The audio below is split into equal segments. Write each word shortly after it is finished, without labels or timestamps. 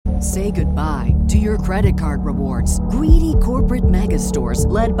Say goodbye to your credit card rewards. Greedy corporate mega stores,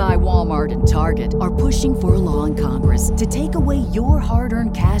 led by Walmart and Target, are pushing for a law in Congress to take away your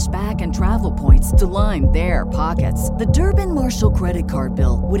hard-earned cash back and travel points to line their pockets. The Durbin-Marshall credit card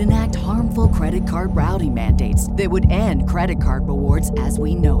bill would enact harmful credit card routing mandates that would end credit card rewards as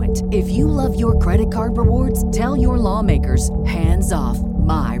we know it. If you love your credit card rewards, tell your lawmakers, hands off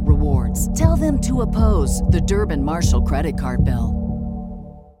my rewards. Tell them to oppose the Durbin-Marshall credit card bill.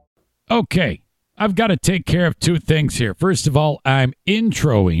 Okay, I've got to take care of two things here. First of all, I'm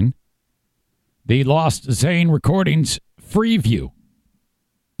introing the Lost Zane Recordings FREEview.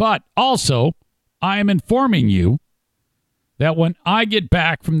 But also, I am informing you that when I get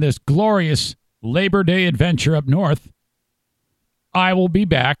back from this glorious Labor Day adventure up north, I will be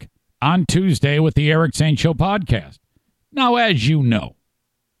back on Tuesday with the Eric Zane Show podcast. Now, as you know,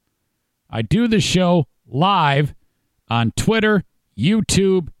 I do the show live on Twitter,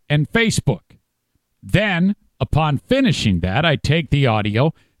 YouTube, and Facebook. Then, upon finishing that, I take the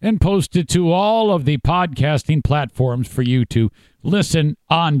audio and post it to all of the podcasting platforms for you to listen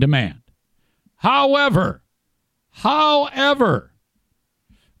on demand. However,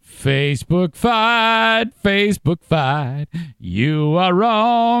 Facebook fight, you are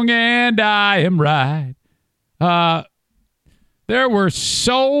wrong and I am right. There were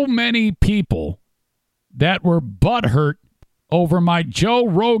so many people that were butthurt over my Joe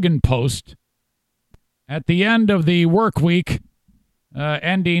Rogan post at the end of the work week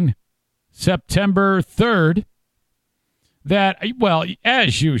ending September 3rd that, well,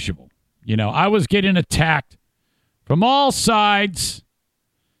 as usual, I was getting attacked from all sides.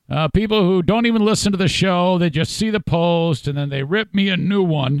 People who don't even listen to the show, they just see the post and then they rip me a new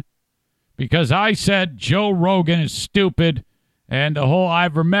one because I said Joe Rogan is stupid and the whole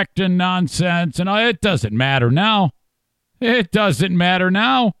ivermectin nonsense, and it doesn't matter now. It doesn't matter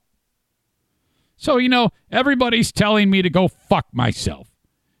now. So, everybody's telling me to go fuck myself.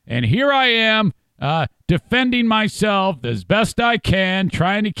 And here I am defending myself as best I can,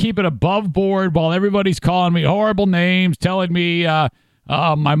 trying to keep it above board while everybody's calling me horrible names, telling me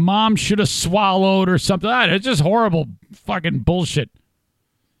my mom should have swallowed or something. It's just horrible fucking bullshit.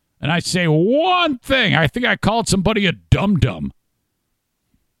 And I say one thing. I think I called somebody a dum-dum.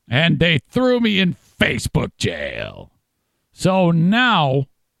 And they threw me in Facebook jail. So now,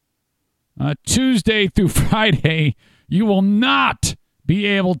 Tuesday through Friday, you will not be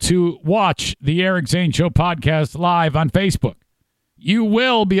able to watch the Eric Zane Show podcast live on Facebook. You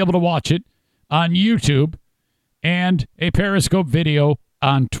will be able to watch it on YouTube and a Periscope video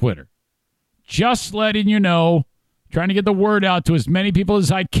on Twitter. Just letting you know, trying to get the word out to as many people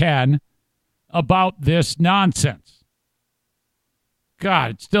as I can about this nonsense.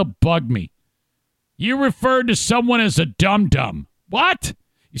 God, it still bugged me. You referred to someone as a dum-dum. What?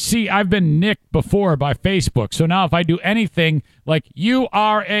 You see, I've been nicked before by Facebook, so now if I do anything like you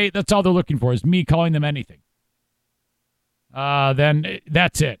are a, that's all they're looking for, is me calling them anything. Then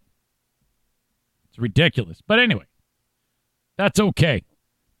that's it. It's ridiculous. But anyway, that's okay.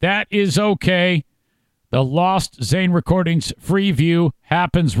 That is okay. The Lost Zane Recordings FREEview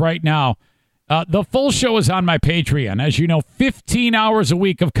happens right now. The full show is on my Patreon. As you know, 15 hours a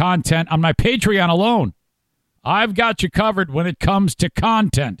week of content on my Patreon alone. I've got you covered when it comes to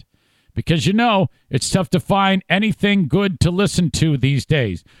content because, it's tough to find anything good to listen to these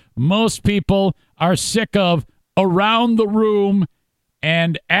days. Most people are sick of Around the Room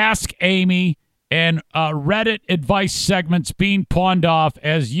and Ask Amy and Reddit advice segments being pawned off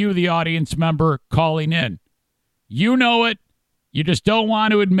as you, the audience member, calling in. You know it. You just don't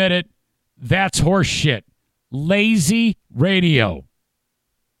want to admit it. That's horse shit. Lazy radio.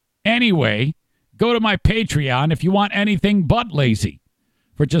 Anyway, go to my Patreon if you want anything but lazy.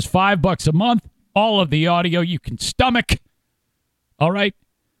 For just $5 a month, all of the audio you can stomach. All right?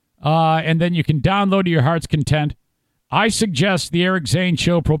 And then you can download to your heart's content. I suggest the Eric Zane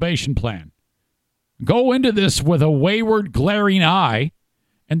Show probation plan. Go into this with a wayward, glaring eye,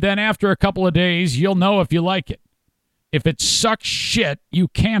 and then after a couple of days, you'll know if you like it. If it sucks shit, you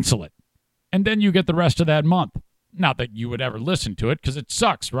cancel it. And then you get the rest of that month. Not that you would ever listen to it, because it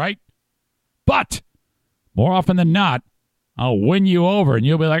sucks, right? But more often than not, I'll win you over, and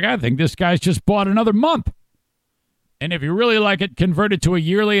you'll be like, I think this guy's just bought another month. And if you really like it, convert it to a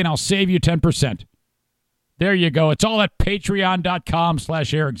yearly, and I'll save you 10%. There you go. It's all at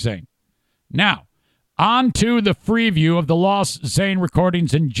patreon.com/Eric Zane. Now, on to the FREEview of the Lost Zane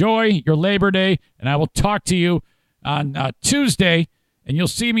Recordings. Enjoy your Labor Day, and I will talk to you on Tuesday. And you'll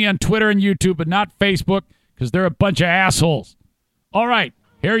see me on Twitter and YouTube, but not Facebook, because they're a bunch of assholes. All right,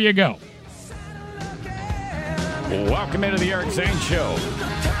 here you go. Welcome into the Eric Zane Show.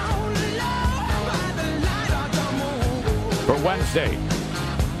 for Wednesday,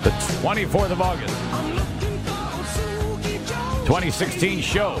 the 24th of August, 2016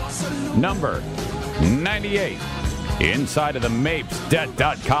 show, number 98, inside of the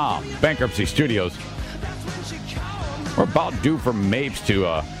MapesDebt.com Bankruptcy Studios. We're about due for Mapes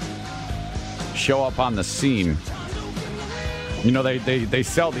to show up on the scene. You know, they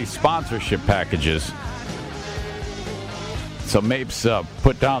sell these sponsorship packages. So Mapes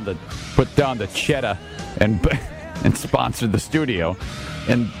put down the cheddar and sponsored the studio,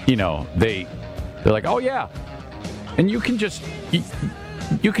 and you know they're like, oh yeah, and you can just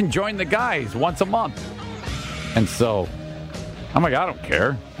you can join the guys once a month, and so I'm like, I don't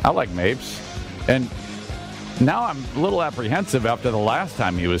care, I like Mapes, and now I'm a little apprehensive after the last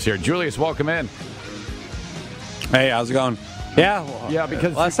time he was here. Julius, welcome in. Hey, how's it going? Yeah, yeah,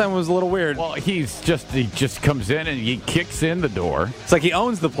 because last time was a little weird. Well, he just comes in and he kicks in the door. It's like he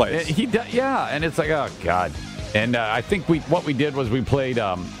owns the place. He does, yeah, and it's like, oh god. And I think what we did was we played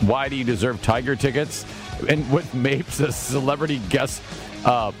Why Do You Deserve Tiger Tickets, and with Mapes, a celebrity guest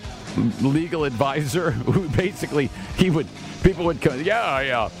legal advisor, who basically people would come,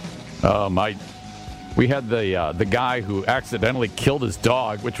 yeah. We had the guy who accidentally killed his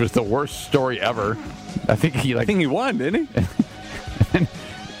dog, which was the worst story ever. I think he won, didn't he? And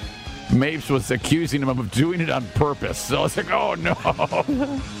Mapes was accusing him of doing it on purpose. So I was like, oh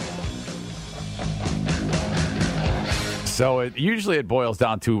no. So usually it boils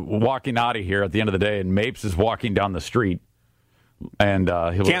down to walking out of here at the end of the day, and Mapes is walking down the street, and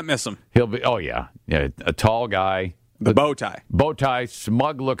can't miss him. He'll be a tall guy, the bow tie,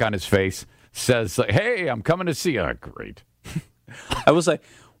 smug look on his face, says like, hey, I'm coming to see you. Oh, great. I will say,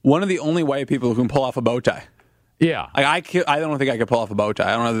 one of the only white people who can pull off a bow tie. Yeah. I don't think I could pull off a bow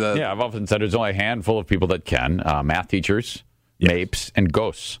tie. I don't know Yeah, I've often said there's only a handful of people that can. Math teachers, yes. Mapes, and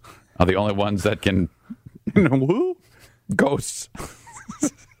ghosts are the only ones that can. Who? Ghosts.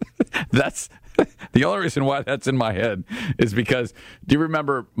 That's the only reason why that's in my head is because, do you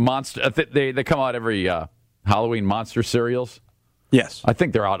remember Monster? They come out every Halloween monster cereals. Yes. I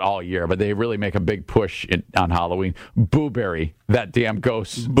think they're out all year, but they really make a big push on Halloween. Booberry, that damn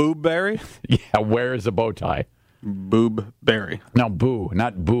ghost. Boobberry? Yeah, wears a bow tie. Boobberry. No, boo,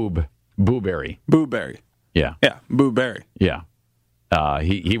 not boob. Booberry. Booberry. Yeah. Yeah, Booberry. Yeah.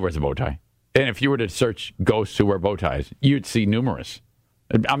 He wears a bow tie. And if you were to search ghosts who wear bow ties, you'd see numerous.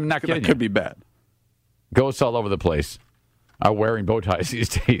 I'm not kidding you. That could be bad. Ghosts all over the place are wearing bow ties these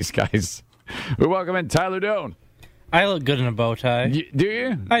days, guys. We welcome in Tyler Doan. I look good in a bow tie. Do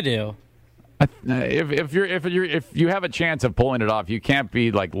you? I do. If you have a chance of pulling it off, you can't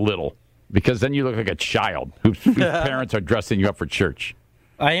be like little, because then you look like a child whose parents are dressing you up for church.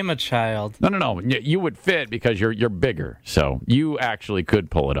 I am a child. No. You would fit because you're bigger, so you actually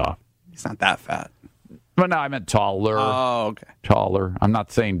could pull it off. He's not that fat. But no, I meant taller. Oh, okay. Taller. I'm not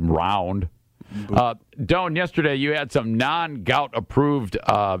saying round. Doan, yesterday you had some non-gout approved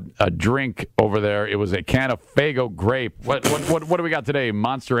drink over there. It was a can of Faygo grape. What do we got today?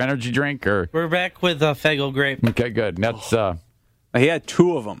 Monster Energy drink, or we're back with Faygo grape. Okay, good. That's he had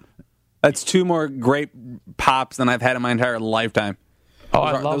two of them. That's two more grape pops than I've had in my entire lifetime. Oh,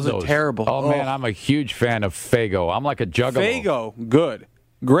 I love those. Those are terrible. Oh man, I'm a huge fan of Faygo. I'm like a juggalo. Faygo, good.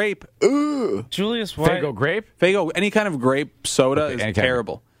 Grape, ugh. Julius, why? Faygo grape? Faygo, any kind of grape soda is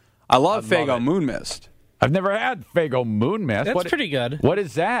terrible. I love Faygo Moon Mist. I've never had Faygo Moon Mist. That's pretty good. What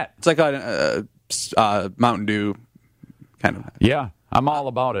is that? It's like a Mountain Dew kind of. Yeah, I'm all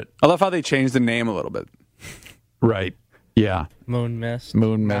about it. I love how they changed the name a little bit. Right. Yeah. Moon Mist.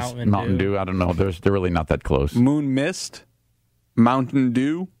 Mountain Dew. I don't know. They're really not that close. Moon Mist? Mountain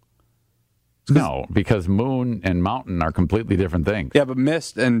Dew? No, because moon and mountain are completely different things. Yeah, but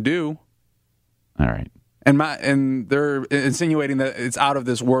mist and dew. All right. And they're insinuating that it's out of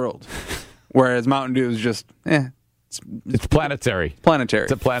this world, whereas Mountain Dew is just, it's planetary. Planetary.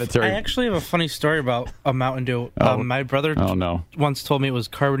 It's a planetary. I actually have a funny story about a Mountain Dew. My brother once told me it was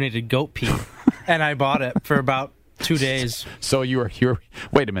carbonated goat pee, and I bought it for about 2 days. So you're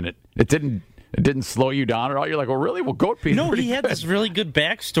wait a minute. It didn't slow you down at all? You're like, well, really? Well, goat pee. No, he had this really good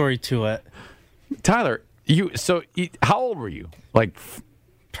backstory to it. Tyler, how old were you? Like,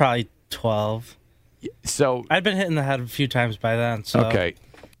 probably 12. So I'd been hit in the head a few times by then. So. Okay.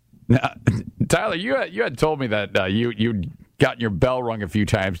 Now, Tyler, you had told me that you gotten your bell rung a few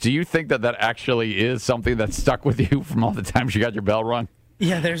times. Do you think that actually is something that stuck with you from all the times you got your bell rung?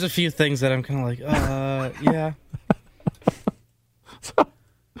 Yeah, there's a few things that I'm kind of like, yeah.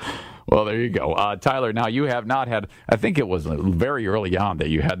 Well, there you go. Tyler, now you have not had, I think it was very early on that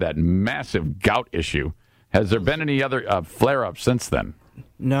you had that massive gout issue. Has there been any other flare-ups since then?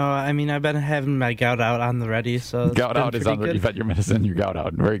 No, I mean, I've been having my gout out on the ready, so gout out is on the. You've had your medicine, your gout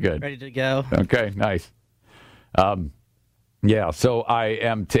out. Very good. Ready to go. Okay, nice. Yeah, so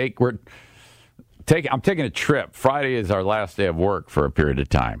I'm taking a trip. Friday is our last day of work for a period of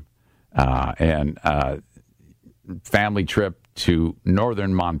time, and family trip to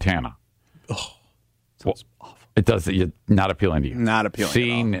northern Montana. Oh, sounds awful. It does. Not appealing to you. Not appealing.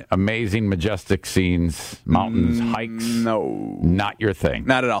 Seeing amazing, majestic scenes, mountains, hikes. No, not your thing.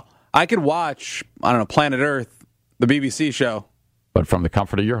 Not at all. I could watch, I don't know, Planet Earth, the BBC show, but from the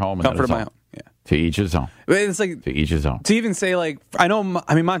comfort of your home, comfort of my home. Yeah. To each his own. It's like to each his own. To even say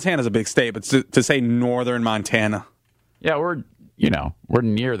Montana's a big state, but to say northern Montana. Yeah, we're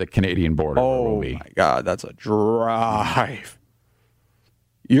near the Canadian border. Oh my God, that's a drive.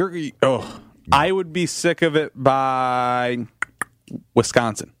 I would be sick of it by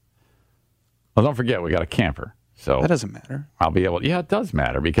Wisconsin. Well, don't forget, we got a camper. So that doesn't matter. I'll be able. Yeah, it does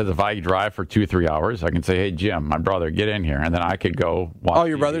matter because if I drive for 2-3 hours, I can say, "Hey, Jim, my brother, get in here," and then I could go watch. Oh,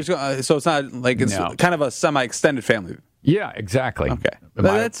 your brother's going. So it's not like it's kind of a semi-extended family. Yeah, exactly. Okay,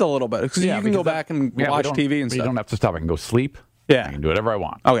 that's a little bit because you can go back and watch TV and stuff. You don't have to stop. I can go sleep. Yeah, I can do whatever I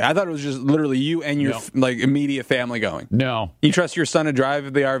want. Okay, I thought it was just literally you and your immediate family going. No, you trust your son to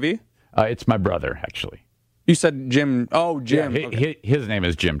drive the RV? It's my brother, actually. You said Jim. Oh, Jim. Yeah, his name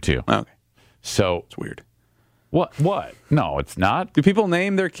is Jim too. Okay, so it's weird. What? No, it's not. Do people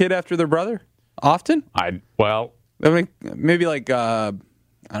name their kid after their brother often? Maybe like I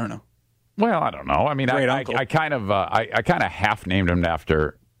don't know. Well, I don't know. I mean, I kind of half named him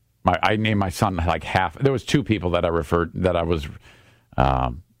after I named my son like half. There was 2 people that I referred that I was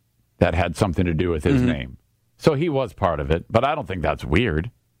that had something to do with his name. So he was part of it, but I don't think that's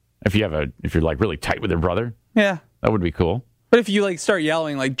weird. If you're like really tight with your brother, yeah, that would be cool. But if you like start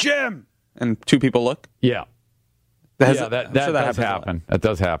yelling like Jim and 2 people look, yeah. That does happen. That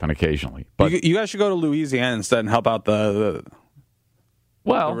does happen occasionally. But you guys should go to Louisiana instead and help out the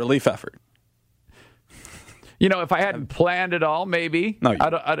relief effort. If I hadn't planned it all, maybe. No, I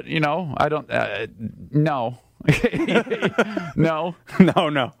don't. No. No.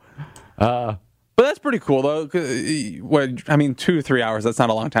 But that's pretty cool, though. 2-3 hours, that's not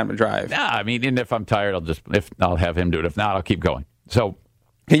a long time to drive. Nah, I mean, and if I'm tired, I'll have him do it. If not, I'll keep going. So,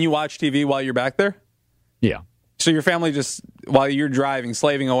 can you watch TV while you're back there? Yeah. So your family while you're driving,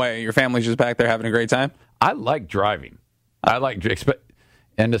 slaving away, your family's just back there having a great time? I like driving.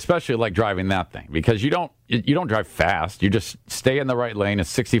 And especially like driving that thing because you don't drive fast. You just stay in the right lane at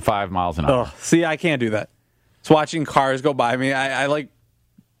 65 miles an hour. Oh, see, I can't do that. It's watching cars go by me. I like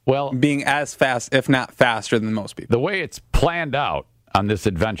being as fast, if not faster, than most people. The way it's planned out on this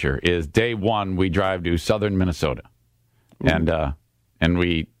adventure is day 1 we drive to southern Minnesota, and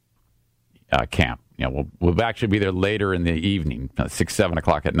we camp. We'll actually be there later in the evening, 6-7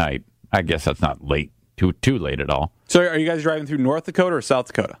 o'clock at night. I guess that's not late, too late at all. So are you guys driving through North Dakota or South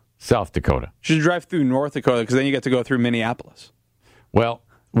Dakota? South Dakota. You should drive through North Dakota because then you get to go through Minneapolis. Well,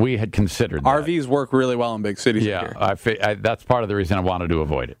 we had considered that. RVs work really well in big cities. Yeah, that's part of the reason I wanted to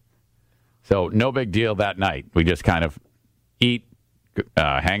avoid it. So no big deal that night. We just kind of eat,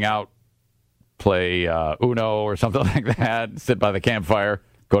 hang out, play Uno or something like that, sit by the campfire,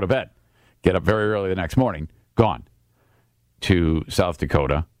 go to bed. Get up very early the next morning, gone to South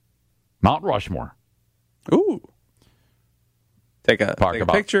Dakota, Mount Rushmore. Ooh. Take a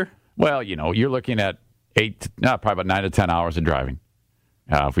picture. Well, you're looking at probably about 9 to 10 hours of driving.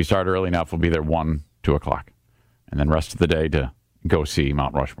 If we start early enough, we'll be there 1-2 o'clock. And then rest of the day to go see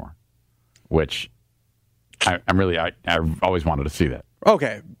Mount Rushmore, which I've always wanted to see that.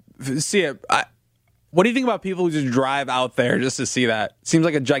 Okay. See it. What do you think about people who just drive out there just to see that? Seems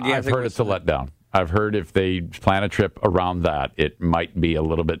like a gigantic... I've heard it's a letdown. I've heard if they plan a trip around that, it might be a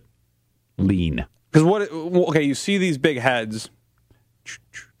little bit lean. Because you see these big heads.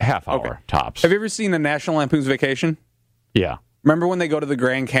 Half hour, tops. Have you ever seen the National Lampoon's Vacation? Yeah. Remember when they go to the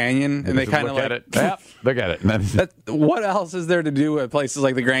Grand Canyon and they kind of look at it? Yep, look at it. What else is there to do at places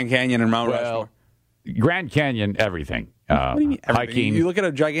like the Grand Canyon and Mount Rushmore? Grand Canyon, everything. What do you mean everything? Hiking. You look at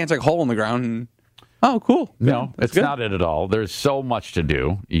a gigantic hole in the ground and... Oh, cool. No, it's not it at all. There's so much to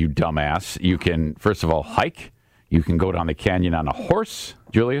do, you dumbass. You can, first of all, hike. You can go down the canyon on a horse,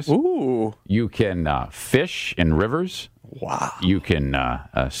 Julius. Ooh. You can fish in rivers. Wow. You can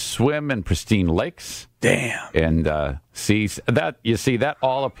swim in pristine lakes. Damn. And see that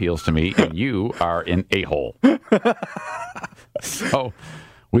all appeals to me, and you are in a hole. So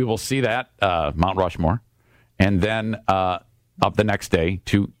we will see that, Mount Rushmore, and then up the next day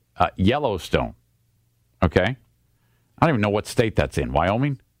to Yellowstone. Okay? I don't even know what state that's in.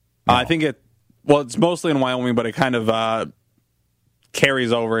 Wyoming? No. I think it's mostly in Wyoming, but it kind of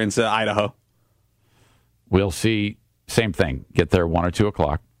carries over into Idaho. We'll see. Same thing. Get there 1 or 2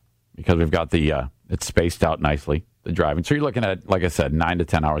 o'clock because we've got it's spaced out nicely, the driving. So you're looking at, like I said, 9 to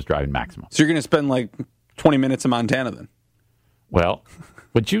 10 hours driving maximum. So you're going to spend like 20 minutes in Montana then? Well,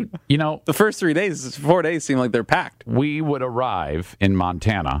 but you know. The first 4 days seem like they're packed. We would arrive in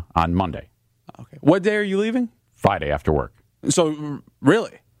Montana on Monday. Okay. What day are you leaving? Friday after work. So,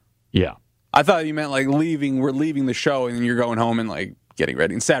 really? Yeah. I thought you meant like we're leaving the show and then you're going home and like getting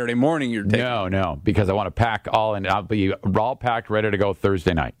ready. And Saturday morning you're taking... No, because I want to pack all in. I'll be all packed, ready to go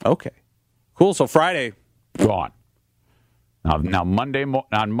Thursday night. Okay. Cool. So Friday... Gone. Now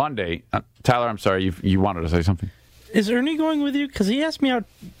on Monday, Tyler, I'm sorry, you wanted to say something? Is Ernie going with you? Because he asked me out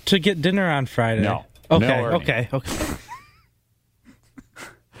to get dinner on Friday. No. Okay, no okay.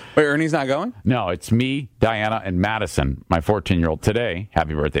 Wait, Ernie's not going? No, it's me, Diana, and Madison, my 14-year-old today.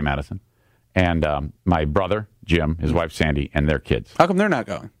 Happy birthday, Madison. And my brother, Jim, his wife, Sandy, and their kids. How come they're not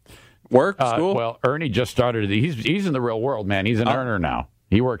going? Work? School? Well, Ernie just started. He's in the real world, man. He's an earner now.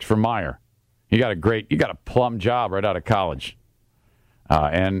 He works for Meyer. You got a plum job right out of college.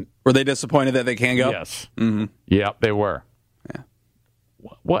 And were they disappointed that they can't go? Yes. Mm-hmm. Yep, they were. Yeah.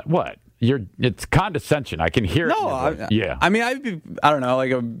 What? It's condescension. I can hear it. No, yeah. I mean, I don't know,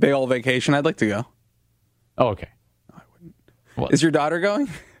 like a big old vacation. I'd like to go. Oh, okay. No, I wouldn't. Well, is your daughter going?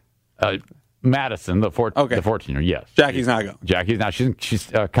 Madison, the 14-year-old, yes. Jackie's not going. Jackie's not.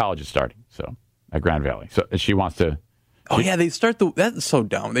 She's college is starting, so at Grand Valley. So she wants to. Oh yeah, that's so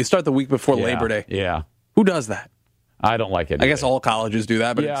dumb. They start the week before Labor Day. Yeah. Who does that? I don't like it. I guess all colleges do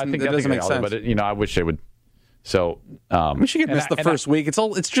that, but I think it doesn't make sense. But I wish they would. So we should miss the first week.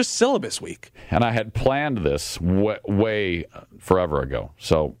 It's just syllabus week. And I had planned this way forever ago,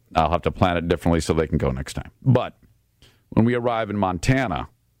 so I'll have to plan it differently so they can go next time. But when we arrive in Montana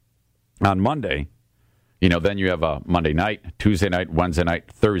on Monday, then you have a Monday night, Tuesday night, Wednesday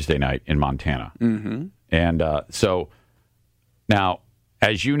night, Thursday night in Montana, and so now.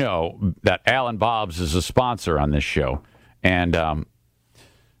 As you know, that Alan Bob's is a sponsor on this show. And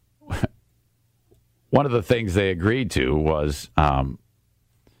one of the things they agreed to was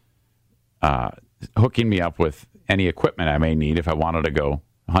hooking me up with any equipment I may need if I wanted to go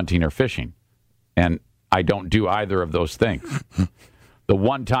hunting or fishing. And I don't do either of those things. The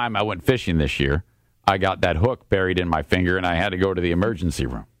one time I went fishing this year, I got that hook buried in my finger, and I had to go to the emergency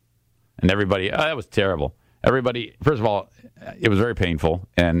room. And everybody, that was terrible. Everybody, first of all, it was very painful,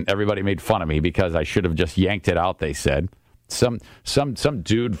 and everybody made fun of me because I should have just yanked it out, they said. Some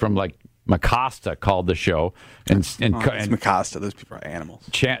dude from, like, Mecosta called the show. It's Mecosta. Those people are animals.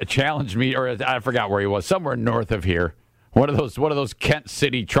 Challenged me, or I forgot where he was, somewhere north of here. One of those Kent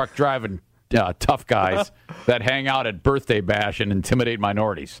City truck driving tough guys that hang out at birthday bash and intimidate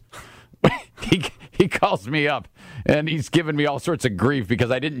minorities. He calls me up, and he's giving me all sorts of grief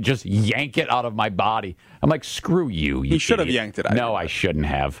because I didn't just yank it out of my body. I'm like, screw you. You should have yanked it out. No, I shouldn't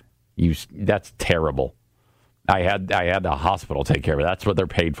have. That's terrible. I had the hospital take care of it. That's what they're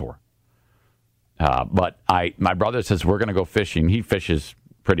paid for. But my brother says we're going to go fishing. He fishes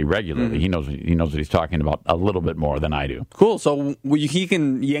pretty regularly. He knows what he's talking about a little bit more than I do. Cool. So he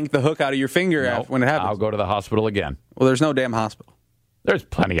can yank the hook out of your finger when it happens. I'll go to the hospital again. Well, there's no damn hospital. There's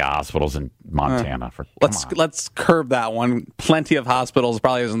plenty of hospitals in Montana. Let's curb that one. Plenty of hospitals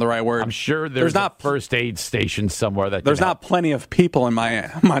probably isn't the right word. I'm sure there's not a first aid station somewhere that there's not plenty of people in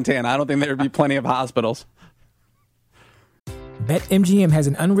Montana. I don't think there'd be plenty of hospitals. BetMGM has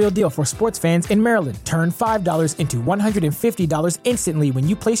an unreal deal for sports fans in Maryland. Turn $5 into $150 instantly when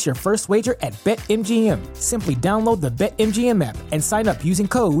you place your first wager at BetMGM. Simply download the BetMGM app and sign up using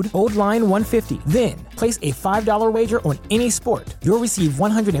code OldLine150. Then, place a $5 wager on any sport. You'll receive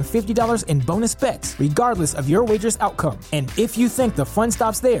 $150 in bonus bets, regardless of your wager's outcome. And if you think the fun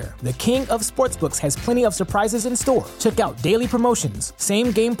stops there, the king of sportsbooks has plenty of surprises in store. Check out daily promotions,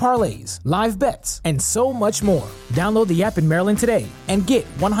 same-game parlays, live bets, and so much more. Download the app in Maryland today and get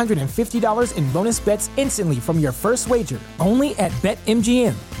 $150 in bonus bets instantly from your first wager. Only at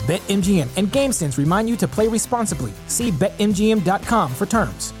BetMGM. BetMGM and GameSense remind you to play responsibly. See BetMGM.com for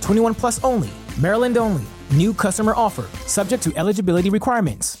terms. 21 plus only. Maryland only. New customer offer. Subject to eligibility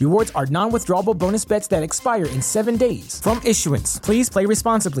requirements. Rewards are non-withdrawable bonus bets that expire in 7 days. From issuance, please play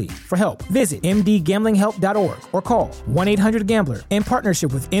responsibly. For help, visit mdgamblinghelp.org or call 1-800-GAMBLER in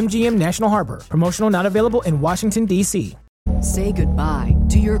partnership with MGM National Harbor. Promotional not available in Washington, D.C. Say goodbye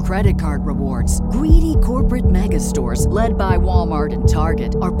to your credit card rewards. Greedy corporate mega stores, led by Walmart and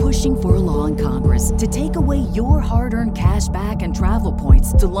Target, are pushing for a law in Congress to take away your hard-earned cash back and travel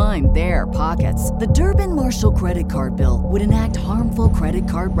points to line their pockets. The Durbin-Marshall credit card bill would enact harmful credit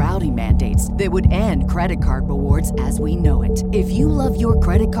card routing mandates that would end credit card rewards as we know it. If you love your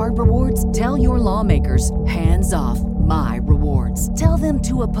credit card rewards, tell your lawmakers, hands off my rewards. Tell them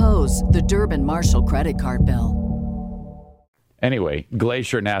to oppose the Durbin-Marshall credit card bill. Anyway,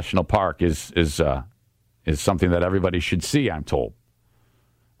 Glacier National Park is something that everybody should see, I'm told.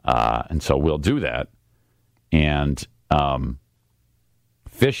 And so we'll do that. And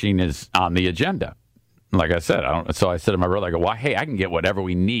fishing is on the agenda. Like I said, so I said to my brother, I go, well, hey, I can get whatever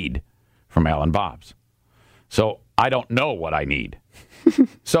we need from Al and Bob's. So I don't know what I need.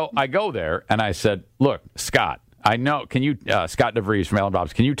 So I go there and I said, look, Scott, I know, can you, Scott DeVries from Al and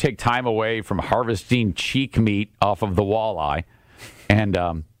Bob's, can you take time away from harvesting cheek meat off of the walleye and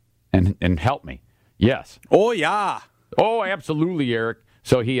help me? Yes. Oh, yeah. Oh, absolutely, Eric.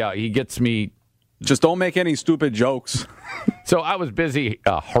 So he gets me. Just don't make any stupid jokes. So I was busy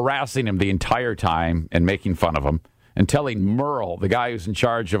harassing him the entire time and making fun of him and telling Merle, the guy who's in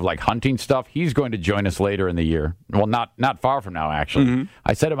charge of like hunting stuff, he's going to join us later in the year. Well, not far from now, actually. Mm-hmm.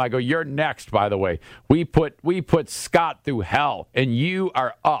 I said to him, I go, you're next, by the way. We put Scott through hell, and you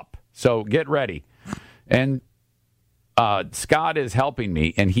are up. So get ready. And Scott is helping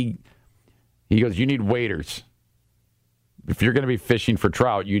me, and he goes, you need waders. If you're going to be fishing for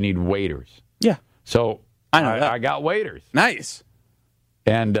trout, you need waders. Yeah. So I got waders. Nice.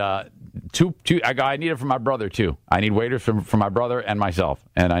 And I need it from my brother, too. I need waders from my brother and myself.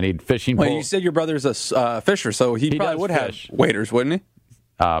 And I need fishing poles. Well, you said your brother's a fisher, so he probably would fish. Have waders, wouldn't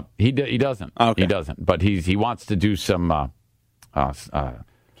he? He doesn't. Okay. He doesn't. But he wants to do some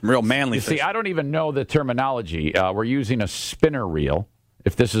real manly fishing. See, I don't even know the terminology. We're using a spinner reel.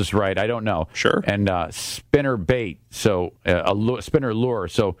 If this is right, I don't know. Sure. And spinner bait, so a spinner lure.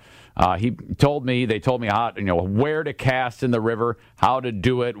 So they told me how, where to cast in the river, how to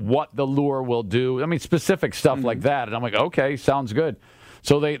do it, what the lure will do. I mean, specific stuff like that. And I'm like, okay, sounds good.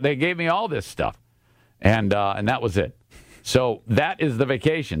 So they gave me all this stuff, and that was it. So that is the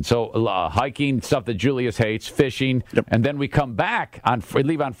vacation. So hiking, stuff that Julius hates, fishing, yep. And then we come back we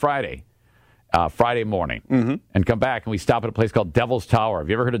leave on Friday morning, and come back, and we stop at a place called Devil's Tower. Have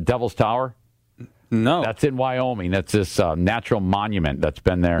you ever heard of Devil's Tower? No. That's in Wyoming. That's this natural monument that's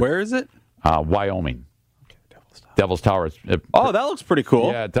been there. Where is it? Wyoming. Okay, Devil's Tower. That looks pretty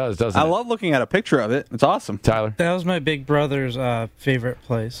cool. Yeah, it does, doesn't it? I love looking at a picture of it. It's awesome. Tyler? That was my big brother's favorite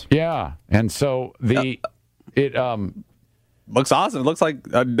place. Yeah, and so it looks awesome. It looks like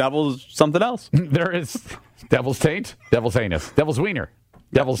a devil's something else. There is Devil's Taint, Devil's Anus, Devil's Wiener,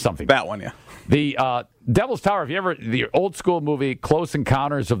 Devil's something. That one, yeah. The Devil's Tower, the old school movie Close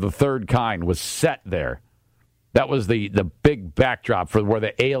Encounters of the Third Kind was set there. That was the big backdrop for where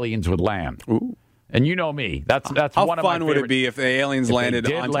the aliens would land. Ooh. And you know me. That's one of my favorite. How fun would it be if the aliens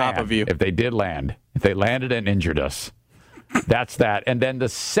landed on top of you? If they did land. If they landed and injured us. That's that. And then the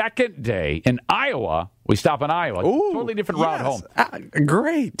second day in Iowa, we stop in Iowa. Ooh, totally different route home.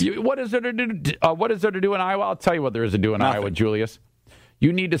 Great. What is there to do in Iowa? I'll tell you what there is to do in Nothing. Iowa, Julius.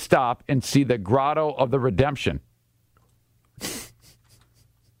 You need to stop and see the Grotto of the Redemption.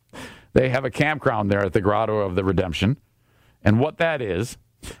 They have a campground there at the Grotto of the Redemption. And what that is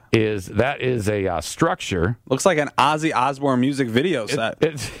a structure. Looks like an Ozzy Osbourne music video set.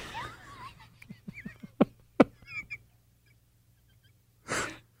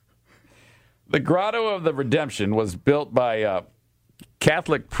 The Grotto of the Redemption was built by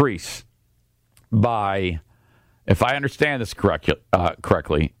Catholic priests by, if I understand this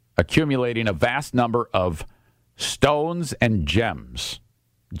correctly, accumulating a vast number of stones and gemstones.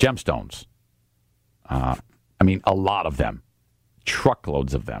 A lot of them,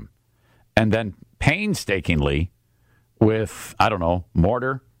 truckloads of them. And then painstakingly, with,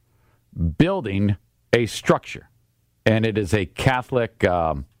 mortar, building a structure. And it is a Catholic...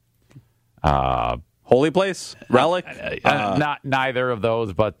 holy place? Relic? Not neither of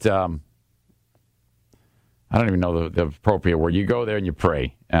those, but I don't even know the appropriate word. You go there and you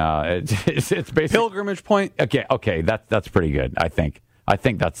pray. It's basically pilgrimage point. Okay, that's pretty good. I think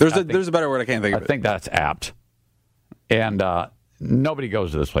that's there's a better word I can't think of. I think that's apt. And nobody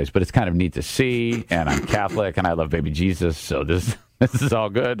goes to this place, but it's kind of neat to see. And I'm Catholic, and I love baby Jesus, so this is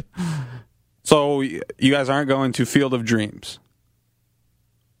all good. So you guys aren't going to Field of Dreams?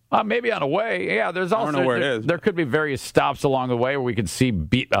 Maybe on a way. Yeah, there's also, I don't know where it is. There could be various stops along the way where we could see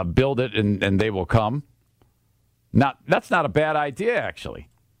build it and they will come. That's not a bad idea, actually.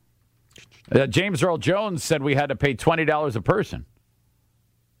 James Earl Jones said we had to pay $20 a person.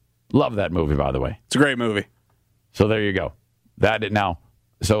 Love that movie, by the way. It's a great movie. So there you go.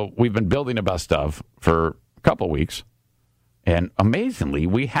 So we've been building a best of for a couple weeks, and amazingly,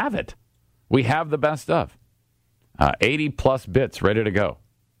 we have it. We have the best of. 80-plus bits ready to go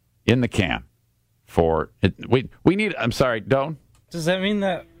in the can. We need, I'm sorry, Doan? Does that mean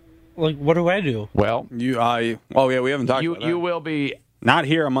that, what do I do? Well, we haven't talked about that. You will be... Not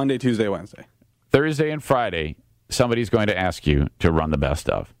here on Monday, Tuesday, Wednesday. Thursday and Friday, somebody's going to ask you to run the best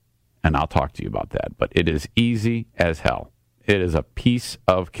of. And I'll talk to you about that. But it is easy as hell. It is a piece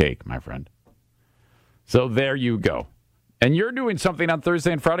of cake, my friend. So there you go. And you're doing something on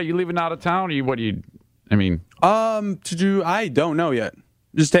Thursday and Friday. You leaving out of town? I don't know yet.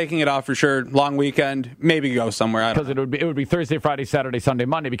 Just taking it off for sure. Long weekend. Maybe go somewhere. Because it would be Thursday, Friday, Saturday, Sunday,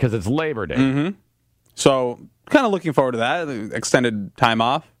 Monday because it's Labor Day. Mm-hmm. So kind of looking forward to that. Extended time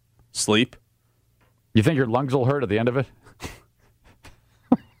off. Sleep. You think your lungs will hurt at the end of it?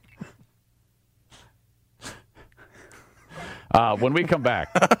 When we come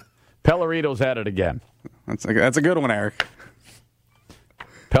back, Pellerito's at it again. That's a good one, Eric.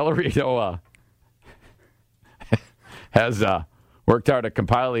 Pellerito has worked hard at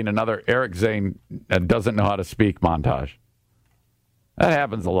compiling another Eric Zane doesn't know how to speak montage. That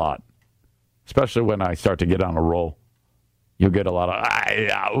happens a lot, especially when I start to get on a roll. You'll get a lot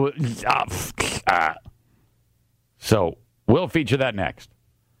of... So we'll feature that next.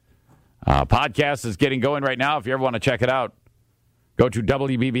 Podcast is getting going right now. If you ever want to check it out, go to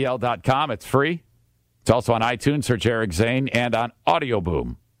WBBL.com. It's free. It's also on iTunes. Search Eric Zane and on Audio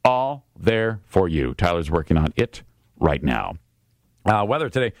Boom. All there for you. Tyler's working on it right now. Weather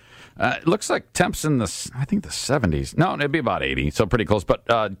today. It looks like temps in the 70s. No, it'd be about 80, so pretty close. But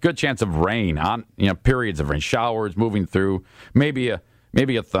good chance of rain periods of rain, showers moving through. Maybe a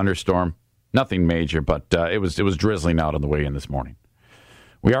thunderstorm. Nothing major, but it was drizzling out on the way in this morning.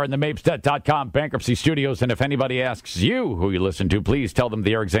 We are in the Mapestet.com bankruptcy studios, and if anybody asks you who you listen to, please tell them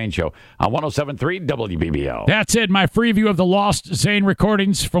the Eric Zane Show on 107.3 WBBL. That's it, my free view of the lost Zane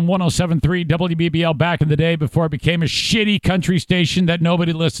recordings from 107.3 WBBL back in the day before it became a shitty country station that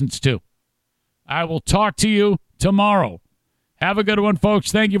nobody listens to. I will talk to you tomorrow. Have a good one,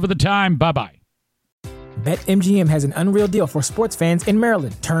 folks. Thank you for the time. Bye-bye. BetMGM has an unreal deal for sports fans in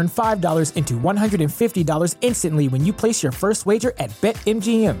Maryland. Turn $5 into $150 instantly when you place your first wager at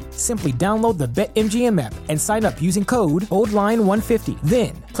BetMGM. Simply download the BetMGM app and sign up using code OldLine150.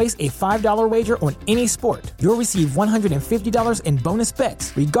 Then, place a $5 wager on any sport. You'll receive $150 in bonus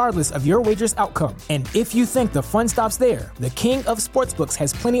bets, regardless of your wager's outcome. And if you think the fun stops there, the king of sportsbooks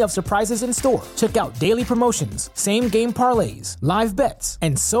has plenty of surprises in store. Check out daily promotions, same-game parlays, live bets,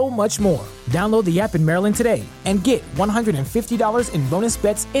 and so much more. Download the app in Maryland today and get $150 in bonus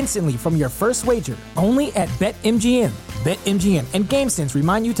bets instantly from your first wager. Only at BetMGM. BetMGM and GameSense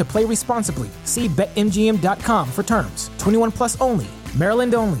remind you to play responsibly. See BetMGM.com for terms. 21 plus only.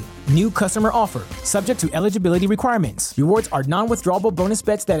 Maryland only. New customer offer. Subject to eligibility requirements. Rewards are non-withdrawable bonus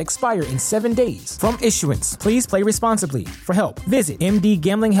bets that expire in 7 days. From issuance, please play responsibly. For help, visit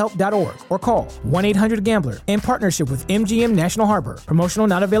mdgamblinghelp.org or call 1-800-GAMBLER in partnership with MGM National Harbor. Promotional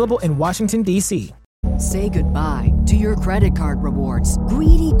not available in Washington, D.C. Say goodbye to your credit card rewards.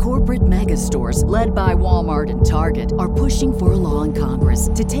 Greedy corporate mega stores, led by Walmart and Target, are pushing for a law in Congress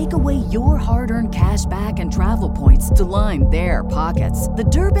to take away your hard-earned cash back and travel points to line their pockets. The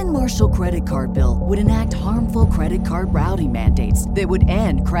Durbin-Marshall credit card bill would enact harmful credit card routing mandates that would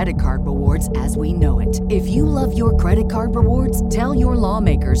end credit card rewards as we know it. If you love your credit card rewards, tell your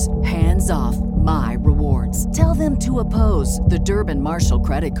lawmakers, hands off my rewards. Tell them to oppose the Durbin-Marshall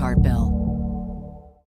credit card bill.